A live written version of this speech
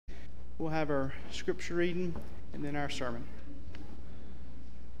We'll have our scripture reading and then our sermon.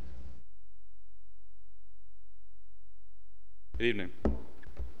 Good evening.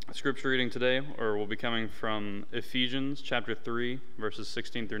 Scripture reading today will be coming from Ephesians chapter 3, verses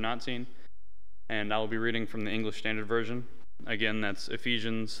 16 through 19, and I will be reading from the English Standard Version. Again, that's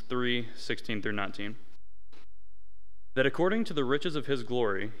Ephesians 3, 16 through 19. That according to the riches of his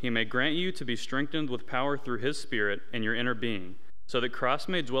glory, he may grant you to be strengthened with power through his Spirit in your inner being, so that Christ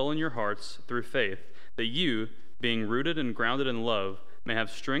may dwell in your hearts through faith, that you, being rooted and grounded in love, may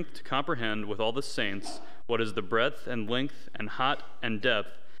have strength to comprehend with all the saints what is the breadth and length and height and depth,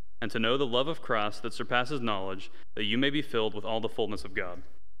 and to know the love of Christ that surpasses knowledge, that you may be filled with all the fullness of God.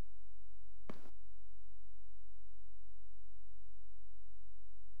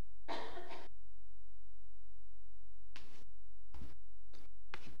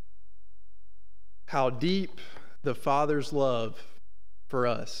 How deep the Father's love for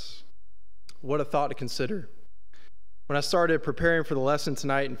us. What a thought to consider. When I started preparing for the lesson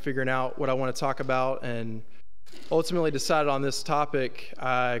tonight and figuring out what I want to talk about and ultimately decided on this topic,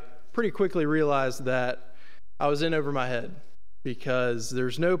 I pretty quickly realized that I was in over my head, because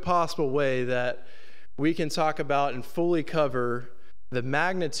there's no possible way that we can talk about and fully cover the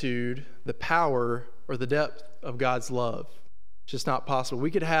magnitude, the power, or the depth of God's love. It's just not possible.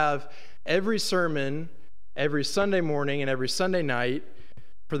 We could have every sermon, every Sunday morning and every Sunday night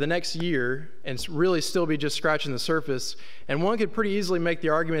for the next year and really still be just scratching the surface. And one could pretty easily make the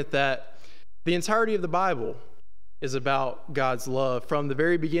argument that the entirety of the Bible is about God's love, from the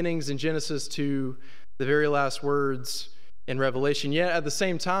very beginnings in Genesis to the very last words in Revelation. Yet at the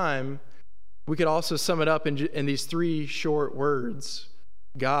same time, we could also sum it up in these three short words: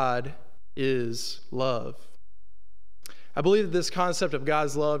 God is love. I believe that this concept of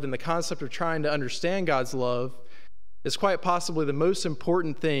God's love and the concept of trying to understand God's love is quite possibly the most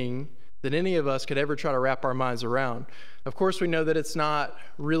important thing that any of us could ever try to wrap our minds around. Of course, we know that it's not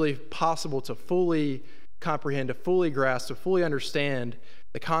really possible to fully comprehend, to fully grasp, to fully understand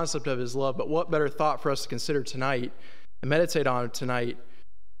the concept of his love, but what better thought for us to consider tonight and meditate on tonight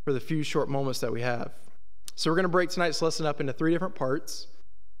for the few short moments that we have. So we're going to break tonight's lesson up into three different parts.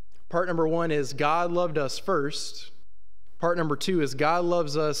 Part number one is God loved us first. Part number two is God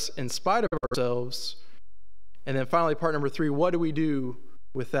loves us in spite of ourselves. And then finally, part number three, what do we do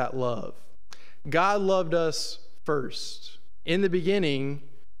with that love? God loved us first. In the beginning,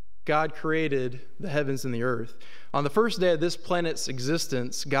 God created the heavens and the earth. On the first day of this planet's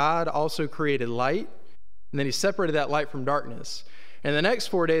existence, God also created light, and then he separated that light from darkness. And the next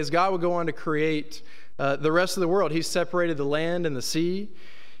 4 days, God would go on to create the rest of the world. He separated the land and the sea.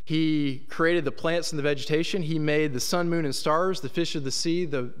 He created the plants and the vegetation. He made the sun, moon, and stars, the fish of the sea,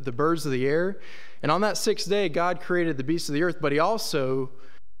 the birds of the air. And on that sixth day, God created the beasts of the earth, but he also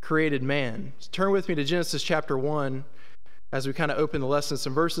created man. So turn with me to Genesis chapter 1 as we kind of open the lesson.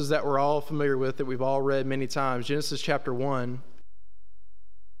 Some verses that we're all familiar with, that we've all read many times. Genesis chapter 1.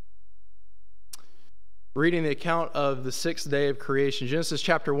 Reading the account of the sixth day of creation. Genesis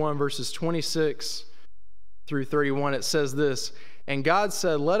chapter 1, verses 26 through 31. It says this: "And God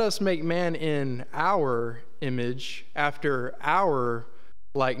said, let us make man in our image, after our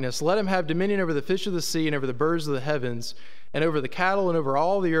likeness. Let him have dominion over the fish of the sea, and over the birds of the heavens, and over the cattle, and over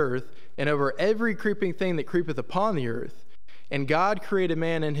all the earth, and over every creeping thing that creepeth upon the earth. And God created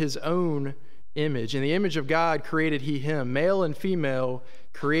man in his own image. In the image of God created he him. Male and female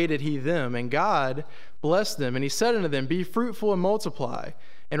created he them. And God blessed them. And he said unto them, Be fruitful and multiply,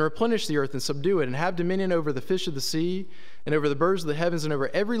 and replenish the earth and subdue it, and have dominion over the fish of the sea, and over the birds of the heavens, and over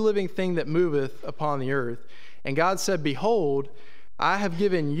every living thing that moveth upon the earth. And God said, Behold, I have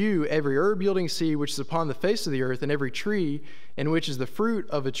given you every herb yielding seed which is upon the face of the earth, and every tree in which is the fruit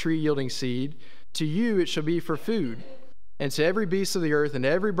of a tree yielding seed. To you it shall be for food. And to every beast of the earth, and to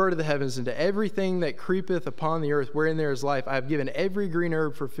every bird of the heavens, and to everything that creepeth upon the earth, wherein there is life, I have given every green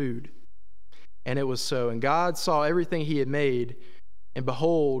herb for food. And it was so. And God saw everything he had made, and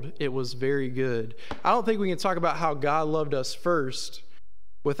behold, it was very good." I don't think we can talk about how God loved us first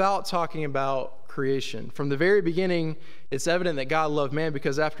without talking about creation. From the very beginning, it's evident that God loved man,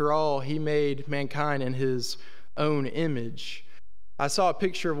 because after all, he made mankind in his own image. I saw a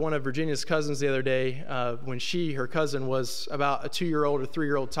picture of one of Virginia's cousins the other day when her cousin was about a 2-year-old or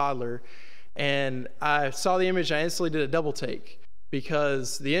 3-year-old toddler. And I saw the image, and I instantly did a double take,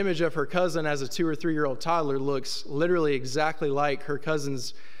 because the image of her cousin as a 2 or 3-year-old toddler looks literally exactly like her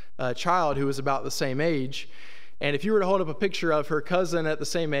cousin's child, who was about the same age. And if you were to hold up a picture of her cousin at the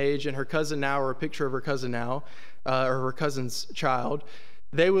same age and her cousin now, or a picture of her cousin now, or her cousin's child,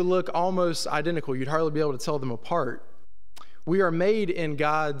 they would look almost identical. You'd hardly be able to tell them apart. We are made in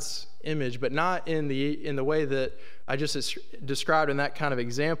God's image, but not in the way that I just described in that kind of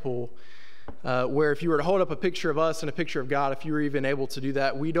example, where if you were to hold up a picture of us and a picture of God, if you were even able to do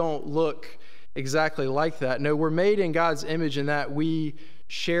that, we don't look exactly like that. No, we're made in God's image in that we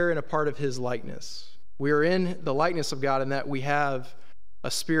share in a part of his likeness. We are in the likeness of God in that we have a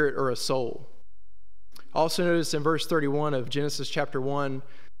spirit or a soul. Also notice in verse 31 of Genesis chapter 1,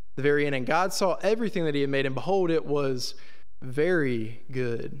 the very end, and God saw everything that he had made, and behold, it was very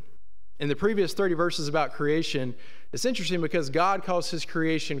good. In the previous 30 verses about creation, it's interesting because God calls his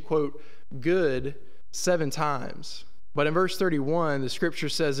creation, quote, good 7 times. But in verse 31, the scripture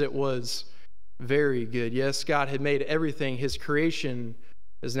says it was very good. Yes, God had made everything. His creation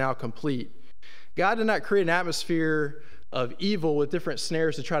is now complete. God did not create an atmosphere of evil with different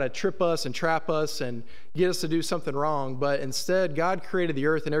snares to try to trip us and trap us and get us to do something wrong, but instead, God created the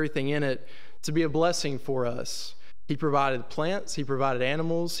earth and everything in it to be a blessing for us. He provided plants, he provided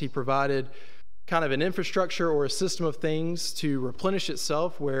animals, he provided kind of an infrastructure or a system of things to replenish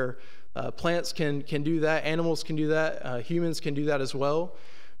itself where plants can do that, animals can do that, humans can do that as well.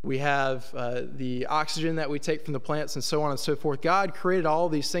 We have the oxygen that we take from the plants and so on and so forth. God created all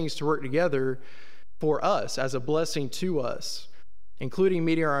these things to work together for us as a blessing to us, including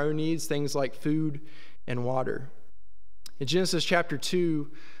meeting our own needs, things like food and water. In Genesis chapter 2,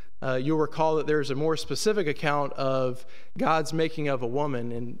 you'll recall that there's a more specific account of God's making of a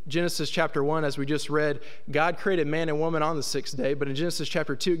woman. In Genesis chapter 1, as we just read, God created man and woman on the 6th day, but in Genesis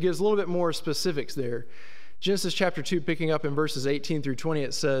chapter 2, it gives a little bit more specifics there. Genesis chapter 2, picking up in verses 18 through 20,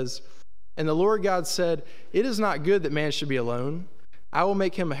 it says, "And the Lord God said, it is not good that man should be alone. I will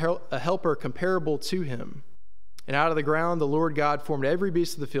make him a helper comparable to him. And out of the ground the Lord God formed every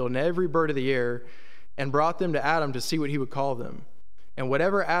beast of the field and every bird of the air and brought them to Adam to see what he would call them. And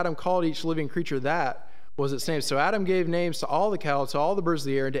whatever Adam called each living creature, that was its name. So Adam gave names to all the cattle, to all the birds of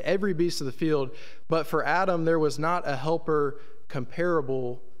the air, and to every beast of the field. But for Adam there was not a helper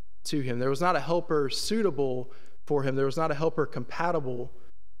comparable to him." There was not a helper suitable for him. There was not a helper compatible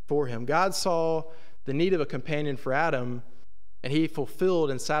for him. God saw the need of a companion for Adam, and he fulfilled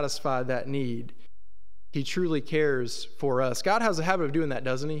and satisfied that need. He truly cares for us. God has a habit of doing that,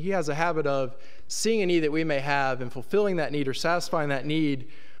 doesn't he? He has a habit of seeing a need that we may have and fulfilling that need or satisfying that need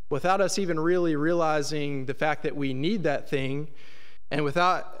without us even really realizing the fact that we need that thing, and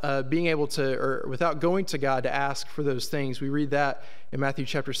without being able to, or without going to God to ask for those things. We read that in Matthew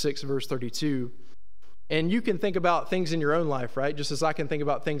chapter 6, verse 32. And you can think about things in your own life, right? Just as I can think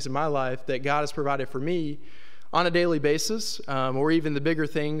about things in my life that God has provided for me on a daily basis, or even the bigger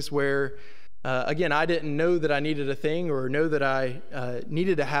things where, again, I didn't know that I needed a thing or know that I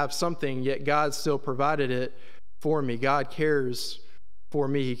needed to have something, yet God still provided it for me. God cares for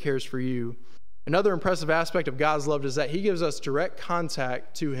me. He cares for you. Another impressive aspect of God's love is that he gives us direct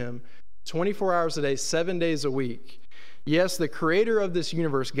contact to him 24 hours a day, 7 days a week. Yes, the creator of this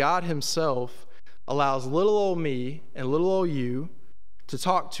universe, God himself, allows little old me and little old you to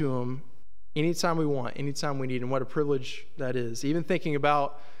talk to him anytime we want, anytime we need, and what a privilege that is. Even thinking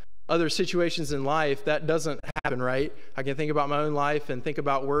about other situations in life, that doesn't happen, right? I can think about my own life and think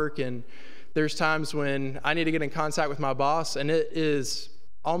about work, and there's times when I need to get in contact with my boss, and it is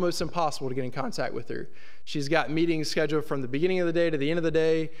almost impossible to get in contact with her. She's got meetings scheduled from the beginning of the day to the end of the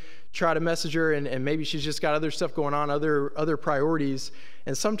day. Try to message her, and maybe she's just got other stuff going on, other priorities.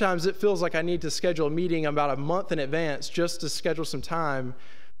 And sometimes it feels like I need to schedule a meeting about a month in advance just to schedule some time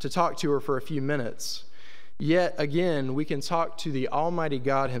to talk to her for a few minutes. Yet again, we can talk to the Almighty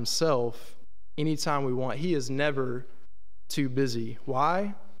God himself anytime we want. He is never too busy.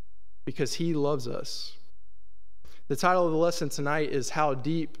 Why? Because he loves us. The title of the lesson tonight is How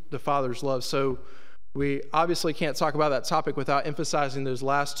Deep the Father's Love. So we obviously can't talk about that topic without emphasizing those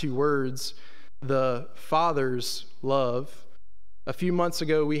last 2 words, the Father's love. A few months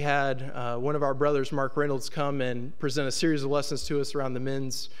ago, we had one of our brothers, Mark Reynolds, come and present a series of lessons to us around the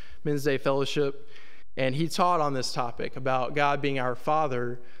Men's Day Fellowship. And he taught on this topic about God being our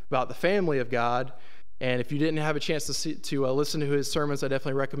Father, about the family of God. And if you didn't have a chance to listen to his sermons, I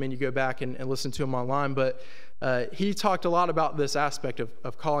definitely recommend you go back and listen to him online. But he talked a lot about this aspect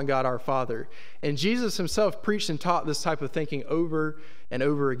of calling God our Father. And Jesus himself preached and taught this type of thinking over and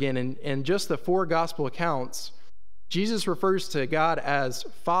over again. And in just the 4 gospel accounts, Jesus refers to God as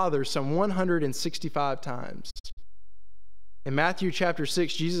Father some 165 times. In Matthew chapter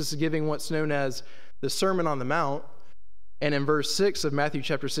 6, Jesus is giving what's known as the Sermon on the Mount. And in verse 6 of Matthew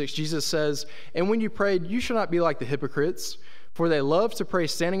chapter 6, Jesus says, "And when you pray, you shall not be like the hypocrites, for they love to pray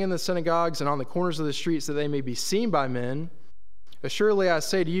standing in the synagogues and on the corners of the streets, that they may be seen by men. Assuredly, I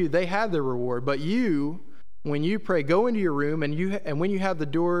say to you, they have their reward. But you when you pray, go into your room, and when you have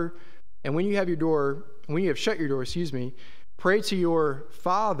shut your door, pray to your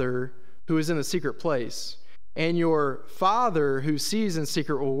Father who is in the secret place, and your Father who sees in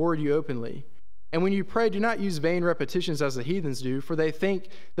secret will reward you openly. And when you pray, do not use vain repetitions as the heathens do, for they think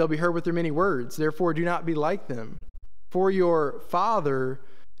they'll be heard with their many words. Therefore, do not be like them. For your Father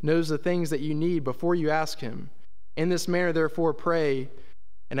knows the things that you need before you ask him. In this manner, therefore, pray.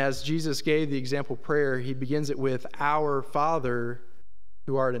 And as Jesus gave the example prayer, he begins it with, Our Father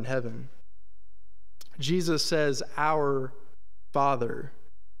who art in heaven. Jesus says, Our Father.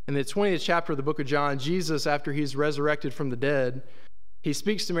 In the 20th chapter of the book of John, Jesus, after he's resurrected from the dead, he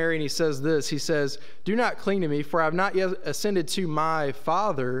speaks to Mary and he says this. He says, Do not cling to me, for I have not yet ascended to my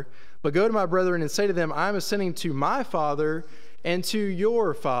Father, but go to my brethren and say to them, I am ascending to my Father and to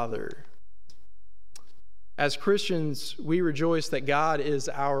your Father. As Christians, we rejoice that God is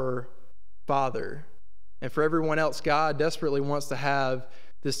our Father. And for everyone else, God desperately wants to have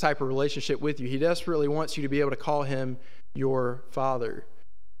this type of relationship with you. He desperately wants you to be able to call him your Father.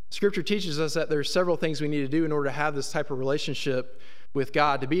 Scripture teaches us that there's several things we need to do in order to have this type of relationship with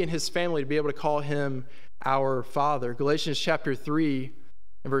God, to be in his family, to be able to call him our Father. Galatians chapter 3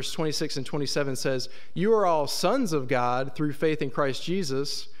 and verse 26 and 27 says, You are all sons of God through faith in Christ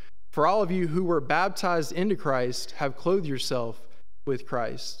Jesus. For all of you who were baptized into Christ have clothed yourself with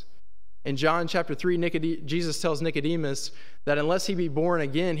Christ. In John chapter 3, Jesus tells Nicodemus that unless he be born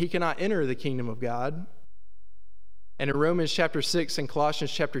again, he cannot enter the kingdom of God. And in Romans chapter 6 and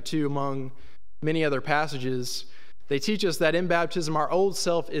Colossians chapter 2, among many other passages, they teach us that in baptism our old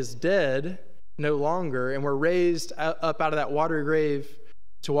self is dead no longer, and we're raised up out of that watery grave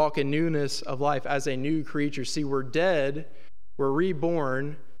to walk in newness of life as a new creature. See, we're dead, we're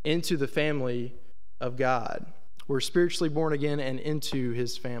reborn into the family of God. We're spiritually born again and into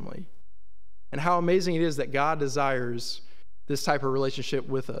his family. And how amazing it is that God desires this type of relationship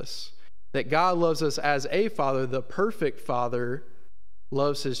with us. That God loves us as a father, the perfect father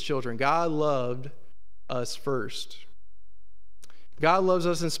loves his children. God loved us first. God loves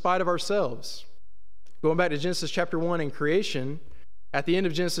us in spite of ourselves. Going back to Genesis chapter 1 in creation, at the end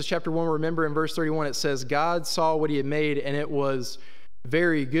of Genesis chapter 1, remember in verse 31, it says, God saw what he had made and it was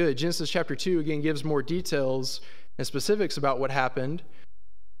very good. Genesis chapter 2 again gives more details and specifics about what happened.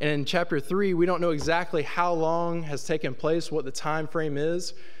 And in chapter 3, we don't know exactly how long has taken place, what the time frame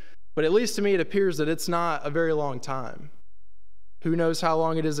is, but at least to me it appears that it's not a very long time. Who knows how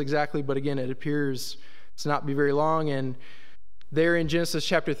long it is exactly, but again, it appears to not be very long. And there in Genesis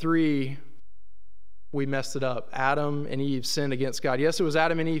chapter 3, we messed it up. Adam and Eve sinned against God. Yes, it was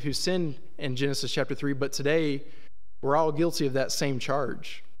Adam and Eve who sinned in Genesis chapter 3, but today we're all guilty of that same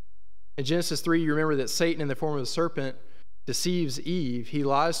charge. In Genesis 3, you remember that Satan, in the form of a serpent, deceives Eve. He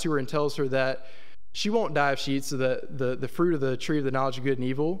lies to her and tells her that she won't die if she eats the fruit of the tree of the knowledge of good and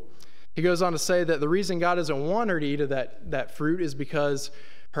evil. He goes on to say that the reason God doesn't want her to eat of that fruit is because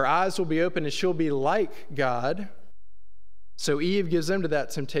her eyes will be open and she'll be like God. So Eve gives in to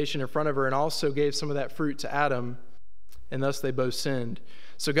that temptation in front of her and also gave some of that fruit to Adam, and thus they both sinned.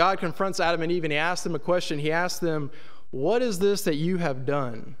 So God confronts Adam and Eve and he asks them a question. He asks them, What is this that you have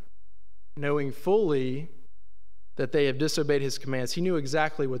done? Knowing fully that they have disobeyed his commands. He knew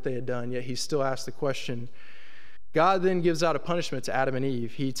exactly what they had done, yet he still asked the question. God then gives out a punishment to Adam and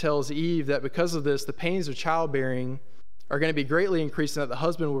Eve. He tells Eve that because of this, the pains of childbearing are going to be greatly increased and that the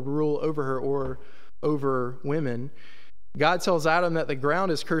husband would rule over her or over women. God tells Adam that the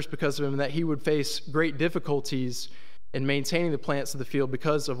ground is cursed because of him and that he would face great difficulties in maintaining the plants of the field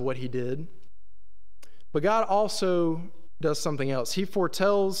because of what he did. But God also does something else. He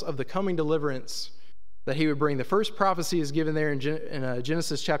foretells of the coming deliverance that he would bring. The first prophecy is given there in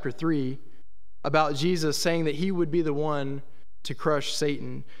Genesis chapter 3 about Jesus saying that he would be the one to crush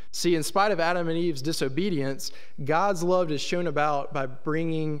Satan. See, in spite of Adam and Eve's disobedience, God's love is shown about by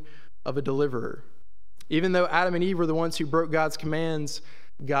bringing of a deliverer. Even though Adam and Eve were the ones who broke God's commands,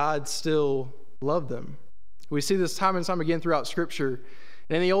 God still loved them. We see this time and time again throughout Scripture.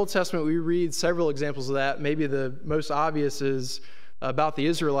 And in the Old Testament, we read several examples of that. Maybe the most obvious is about the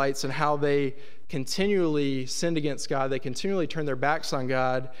Israelites and how they continually sinned against God. They continually turned their backs on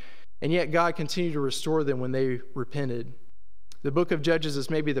God, and yet God continued to restore them when they repented. The book of Judges is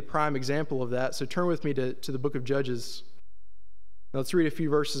maybe the prime example of that. So turn with me to the book of Judges. Now let's read a few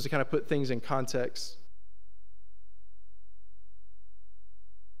verses to kind of put things in context.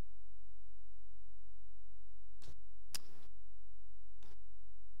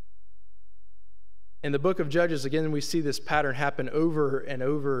 In the book of Judges, again, we see this pattern happen over and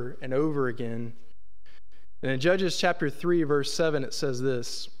over and over again. And in Judges chapter 3, verse 7, it says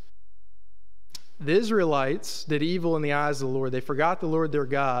this. The Israelites did evil in the eyes of the Lord. They forgot the Lord their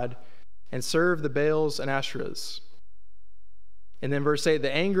God and served the Baals and Asherahs. And then verse 8,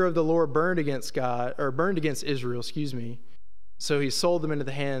 the anger of the Lord burned against Israel, so he sold them into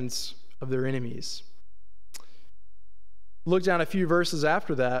the hands of their enemies. Look down a few verses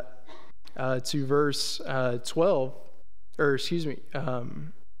after that to verse 12,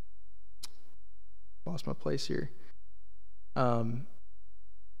 lost my place here.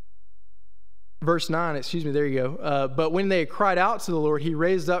 Verse 9, there you go. But when they cried out to the Lord, he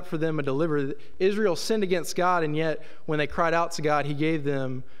raised up for them a deliverer. Israel sinned against God, and yet when they cried out to God, he gave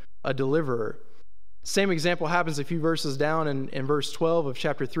them a deliverer. Same example happens a few verses down in verse 12 of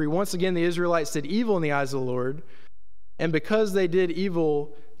chapter 3. Once again, the Israelites did evil in the eyes of the Lord, and because they did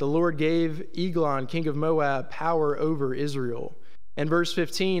evil, the Lord gave Eglon, king of Moab, power over Israel. In verse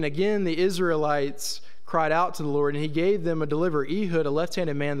 15, again, the Israelites cried out to the Lord, and he gave them a deliverer, Ehud, a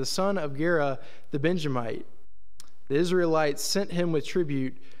left-handed man, the son of Gera, the Benjamite. The Israelites sent him with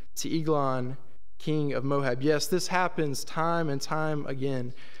tribute to Eglon, king of Moab. Yes, this happens time and time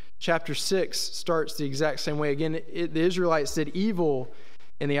again. Chapter 6 starts the exact same way. Again, the Israelites did evil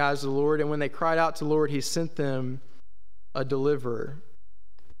in the eyes of the Lord, and when they cried out to the Lord, he sent them a deliverer.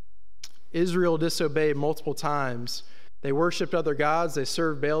 Israel disobeyed multiple times. They worshiped other gods, they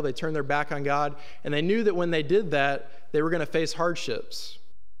served Baal, they turned their back on God, and they knew that when they did that, they were going to face hardships.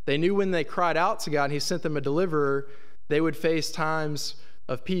 They knew when they cried out to God and he sent them a deliverer, they would face times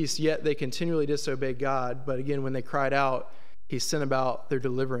of peace, yet they continually disobeyed God. But again, when they cried out, he sent about their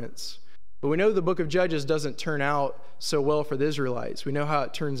deliverance. But we know the book of Judges doesn't turn out so well for the Israelites. We know how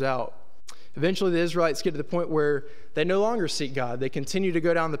it turns out. Eventually, the Israelites get to the point where they no longer seek God. They continue to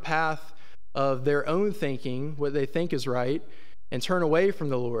go down the path of their own thinking, what they think is right, and turn away from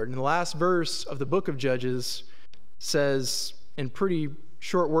the Lord. And the last verse of the book of Judges says, in pretty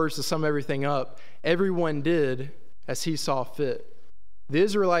short words to sum everything up, everyone did as he saw fit. The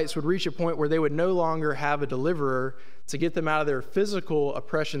Israelites would reach a point where they would no longer have a deliverer to get them out of their physical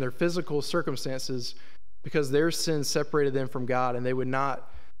oppression, their physical circumstances, because their sin separated them from God, and they would not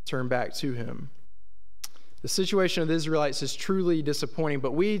turn back to him. The situation of the Israelites is truly disappointing,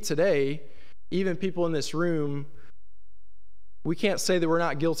 but we today, even people in this room, we can't say that we're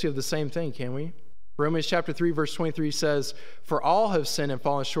not guilty of the same thing, can we? Romans chapter 3, verse 23 says, "For all have sinned and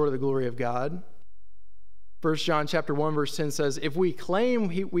fallen short of the glory of God." 1 John chapter 1, verse 10 says, "If we claim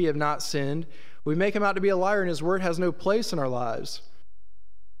we have not sinned, we make him out to be a liar, and his word has no place in our lives."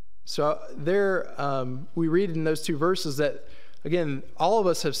 So we read in those two verses that, again, all of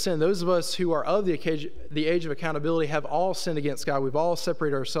us have sinned. Those of us who are of the age of accountability have all sinned against God. We've all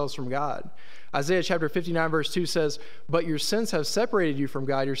separated ourselves from God. Isaiah chapter 59, verse 2 says, "But your sins have separated you from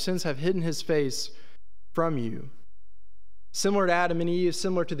God. Your sins have hidden his face from you." Similar to Adam and Eve,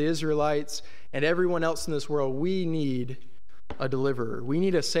 similar to the Israelites and everyone else in this world, we need a deliverer. We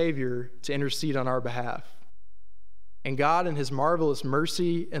need a Savior to intercede on our behalf. And God, in his marvelous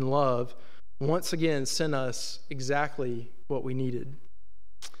mercy and love, once again sent us exactly what we needed.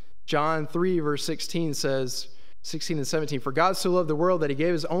 John 3, verse 16 says, 16 and 17, "For God so loved the world that he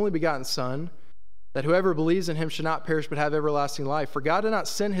gave his only begotten Son, that whoever believes in him should not perish but have everlasting life. For God did not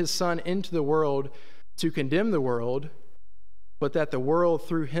send his Son into the world to condemn the world, but that the world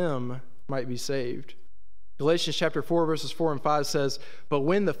through him might be saved." Galatians chapter 4, verses 4 and 5 says, "But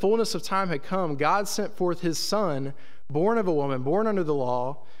when the fullness of time had come, God sent forth his Son, born of a woman, born under the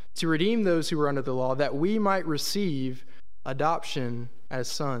law, to redeem those who were under the law, that we might receive adoption as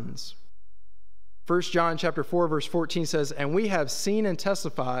sons." 1 John chapter 4, verse 14 says, "And we have seen and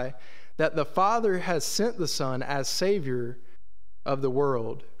testify that the Father has sent the Son as Savior of the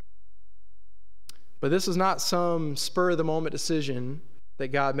world." But this is not some spur-of-the-moment decision that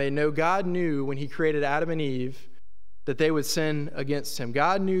God made. No, God knew when he created Adam and Eve that they would sin against him.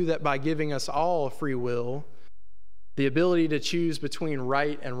 God knew that by giving us all free will, the ability to choose between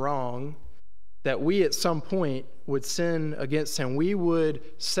right and wrong, that we at some point would sin against him. We would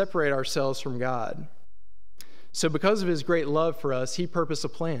separate ourselves from God. So because of his great love for us, he purposed a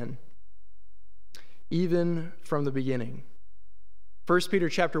plan, even from the beginning. 1 Peter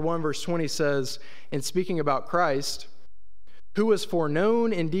chapter 1, verse 20 says, in speaking about Christ, "Who was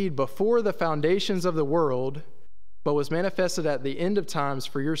foreknown indeed before the foundations of the world, but was manifested at the end of times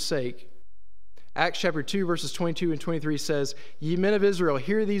for your sake." Acts chapter 2, verses 22 and 23 says, "Ye men of Israel,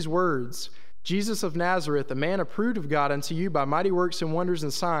 hear these words. Jesus of Nazareth, a man approved of God unto you by mighty works and wonders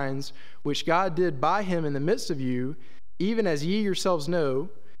and signs, which God did by him in the midst of you, even as ye yourselves know,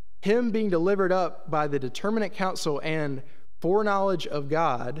 him being delivered up by the determinate counsel and foreknowledge of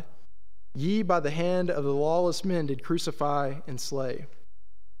God, ye by the hand of the lawless men did crucify and slay."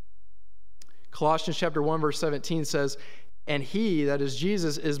 Colossians chapter 1, verse 17 says, "And he," that is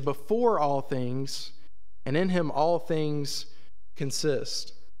Jesus, "is before all things, and in him all things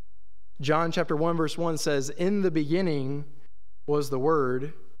consist." John chapter 1, verse 1 says, "In the beginning was the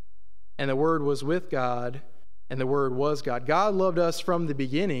Word, and the Word was with God, and the Word was God." God loved us from the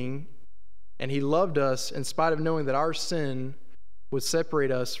beginning, and he loved us in spite of knowing that our sin would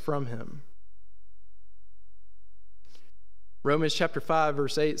separate us from him. Romans chapter 5,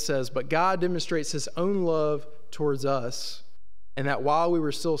 verse 8 says, "But God demonstrates his own love towards us, and that while we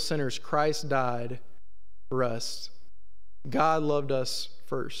were still sinners, Christ died for us." God loved us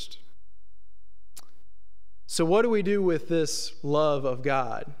first. So what do we do with this love of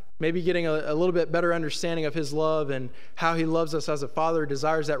God? Maybe getting a little bit better understanding of his love and how he loves us as a father,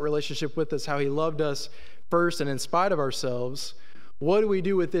 desires that relationship with us, how he loved us first and in spite of ourselves. What do we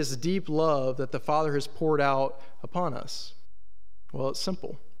do with this deep love that the Father has poured out upon us? Well, it's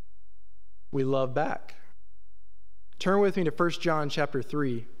simple. We love back. Turn with me to 1 John chapter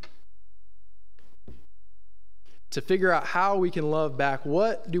 3. To figure out how we can love back,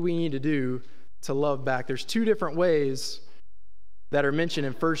 what do we need to do to love back? There's two different ways that are mentioned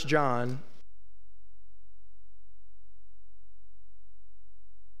in 1 John.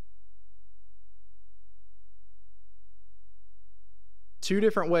 Two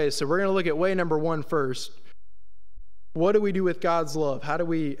different ways. So we're going to look at way number one first. What do we do with God's love? How do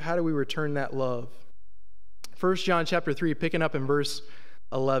we return that love? 1 John chapter 3, picking up in verse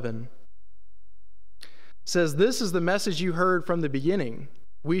 11, says, "This is the message you heard from the beginning.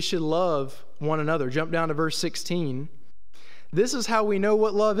 We should love one another." Jump down to verse 16. "This is how we know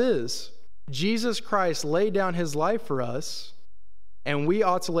what love is. Jesus Christ laid down his life for us, and we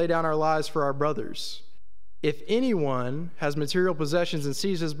ought to lay down our lives for our brothers. If anyone has material possessions and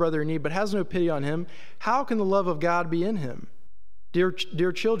sees his brother in need but has no pity on him, how can the love of God be in him? Dear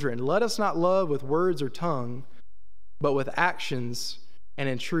children, let us not love with words or tongue, but with actions and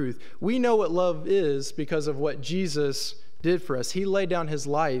in truth." We know what love is because of what Jesus did for us. He laid down his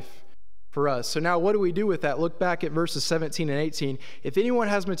life for us. So now what do we do with that? Look back at verses 17 and 18. "If anyone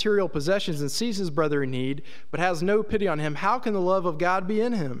has material possessions and sees his brother in need but has no pity on him, how can the love of God be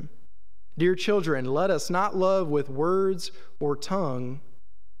in him? Dear children, let us not love with words or tongue,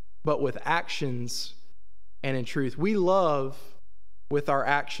 but with actions and in truth." We love with our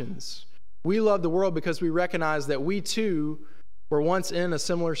actions. We love the world because we recognize that we too were once in a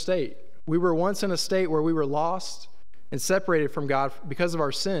similar state. We were once in a state where we were lost and separated from God because of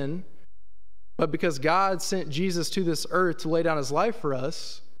our sin, but because God sent Jesus to this earth to lay down his life for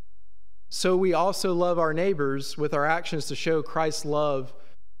us, so we also love our neighbors with our actions to show Christ's love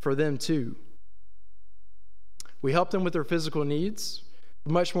for them too. We help them with their physical needs.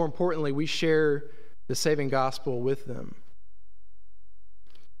 Much more importantly, we share the saving gospel with them.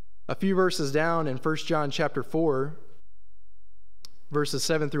 A few verses down in 1 John chapter 4, verses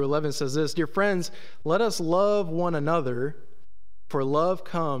 7 through 11 says this, "Dear friends, let us love one another, for love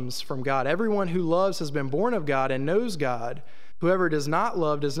comes from God. Everyone who loves has been born of God and knows God. Whoever does not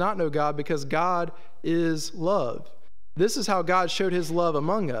love does not know God, because God is love. This is how God showed his love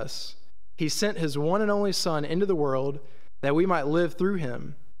among us. He sent his one and only Son into the world that we might live through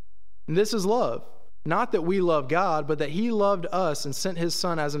him. And this is love, not that we love God, but that he loved us and sent his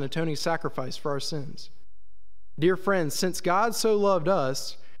Son as an atoning sacrifice for our sins. Dear friends, since God so loved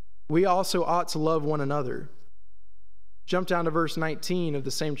us, we also ought to love one another." Jump down to verse 19 of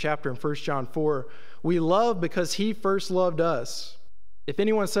the same chapter in 1 John 4. "We love because he first loved us. If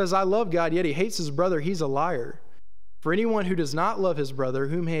anyone says, 'I love God,' yet he hates his brother, he's a liar. For anyone who does not love his brother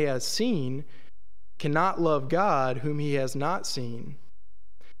whom he has seen cannot love God whom he has not seen.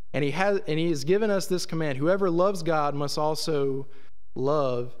 And he has given us this command: whoever loves God must also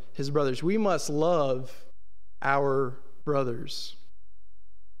love his brothers." We must love our brothers.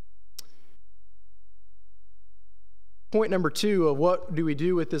 Point number 2 of what do we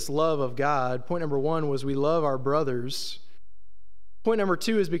do with this love of God. Point number 1 was we love our brothers. Point number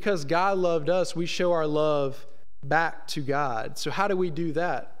 2 is because God loved us, we show our love back to God. So how do we do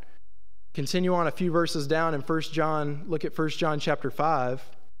that? Continue on a few verses down in 1 John. Look at 1 John chapter 5.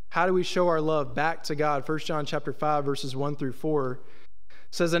 How do we show our love back to God? 1 John chapter 5, verses 1 through 4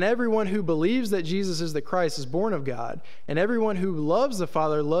 says, "And everyone who believes that Jesus is the Christ is born of God, and everyone who loves the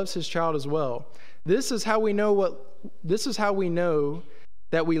Father loves his child as well. This is how we know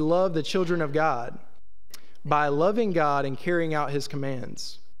that we love the children of God, by loving God and carrying out his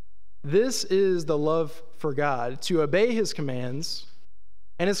commands. This is the love for God, to obey his commands,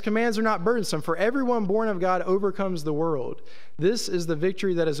 and his commands are not burdensome, for everyone born of God overcomes the world. This is the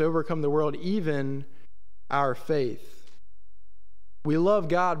victory that has overcome the world, even our faith." We love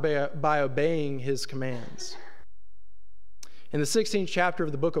God by obeying his commands. In the 16th chapter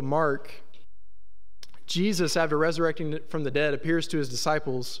of the book of Mark, Jesus, after resurrecting from the dead, appears to his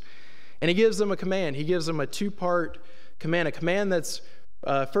disciples, and he gives them a command. He gives them a two-part command, a command that's,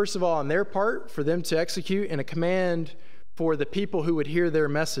 first of all, on their part for them to execute, and a command for the people who would hear their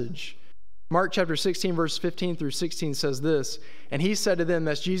message. Mark chapter 16, verse 15 through 16 says this, "And he said to them,"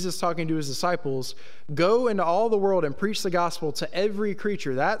 that's Jesus talking to his disciples, "Go into all the world and preach the gospel to every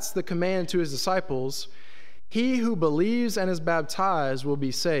creature." That's the command to his disciples. "He who believes and is baptized will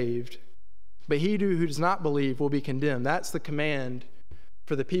be saved, but he who does not believe will be condemned." That's the command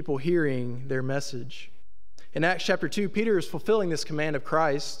for the people hearing their message. In Acts chapter 2, Peter is fulfilling this command of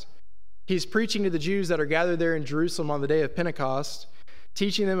Christ. He's preaching to the Jews that are gathered there in Jerusalem on the day of Pentecost,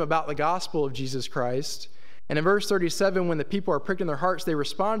 teaching them about the gospel of Jesus Christ. And in verse 37, when the people are pricked in their hearts, they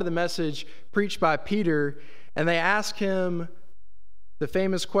respond to the message preached by Peter, and they ask him the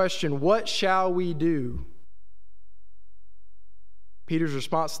famous question, "What shall we do?" Peter's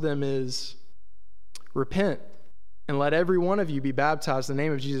response to them is, "Repent, and let every one of you be baptized in the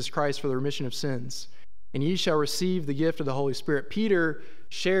name of Jesus Christ for the remission of sins, and ye shall receive the gift of the Holy Spirit." Peter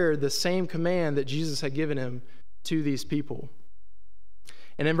shared the same command that Jesus had given him to these people.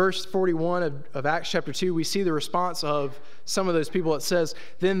 And in verse 41 of Acts chapter 2, we see the response of some of those people. It says,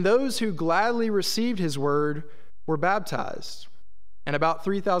 "Then those who gladly received his word were baptized, and about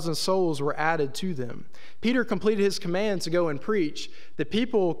 3,000 souls were added to them." Peter completed his command to go and preach. The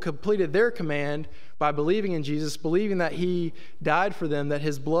people completed their command by believing in Jesus, believing that he died for them, that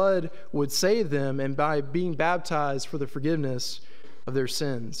his blood would save them, and by being baptized for the forgiveness of their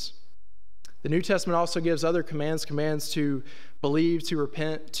sins. The New Testament also gives other commands to believe, to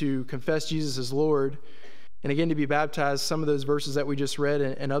repent, to confess Jesus as Lord, and again to be baptized, some of those verses that we just read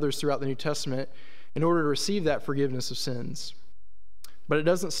and others throughout the New Testament, in order to receive that forgiveness of sins. But it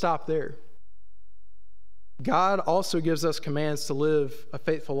doesn't stop there. God also gives us commands to live a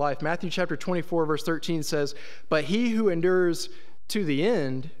faithful life. Matthew chapter 24, verse 13 says, "But he who endures to the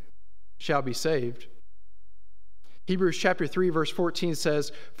end shall be saved." Hebrews chapter 3, verse 14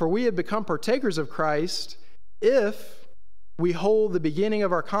 says, "For we have become partakers of Christ if we hold the beginning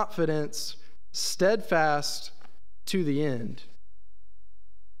of our confidence steadfast to the end."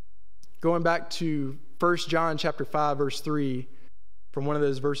 Going back to 1 John chapter 5, verse 3, from one of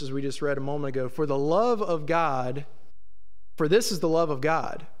those verses we just read a moment ago, "For the love of God, for this is the love of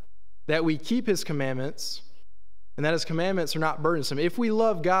God, that we keep his commandments, and that his commandments are not burdensome." If we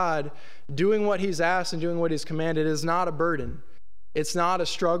love God, doing what he's asked and doing what he's commanded is not a burden. It's not a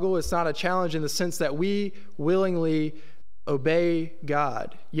struggle. It's not a challenge in the sense that we willingly obey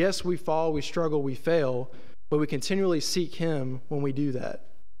God. Yes, we fall, we struggle, we fail, but we continually seek him when we do that.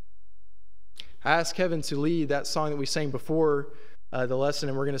 I asked Kevin to lead that song that we sang before the lesson,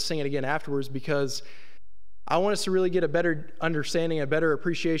 and we're going to sing it again afterwards, because I want us to really get a better understanding, a better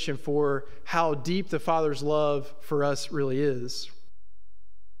appreciation for how deep the Father's love for us really is.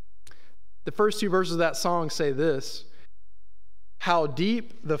 The first two verses of that song say this: "How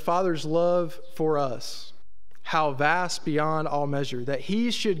deep the Father's love for us, how vast beyond all measure, that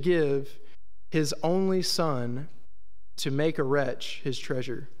he should give his only Son to make a wretch his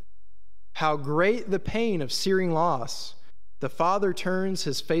treasure. How great the pain of searing loss, the Father turns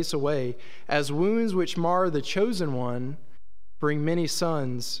his face away, as wounds which mar the chosen one bring many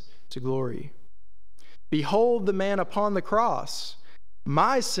sons to glory. Behold the man upon the cross,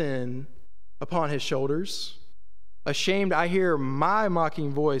 my sin upon his shoulders. Ashamed, I hear my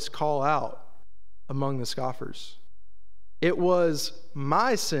mocking voice call out among the scoffers. It was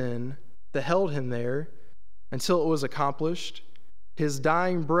my sin that held him there until it was accomplished. His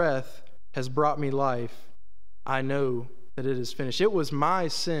dying breath has brought me life. I know that it is finished." It was my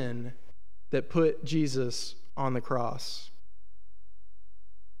sin that put Jesus on the cross.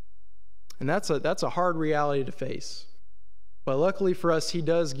 And that's a hard reality to face. But luckily for us, he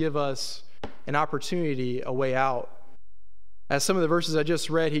does give us an opportunity, a way out. As some of the verses I just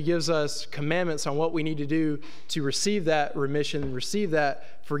read, he gives us commandments on what we need to do to receive that remission, receive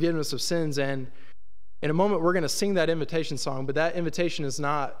that forgiveness of sins. And in a moment, we're going to sing that invitation song, but that invitation is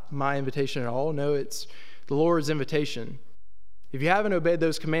not my invitation at all. No, it's the Lord's invitation. If you haven't obeyed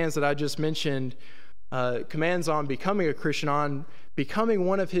those commands that I just mentioned, commands on becoming a Christian, on becoming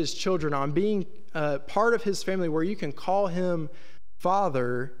one of his children, on being part of his family where you can call him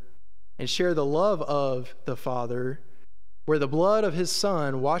Father and share the love of the Father, where the blood of his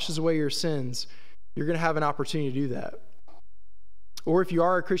Son washes away your sins, you're going to have an opportunity to do that. Or if you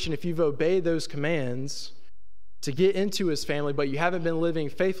are a Christian, if you've obeyed those commands to get into his family, but you haven't been living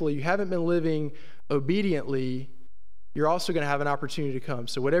faithfully, you haven't been living obediently, you're also going to have an opportunity to come.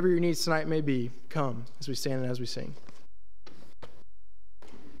 So whatever your needs tonight may be, come as we stand and as we sing.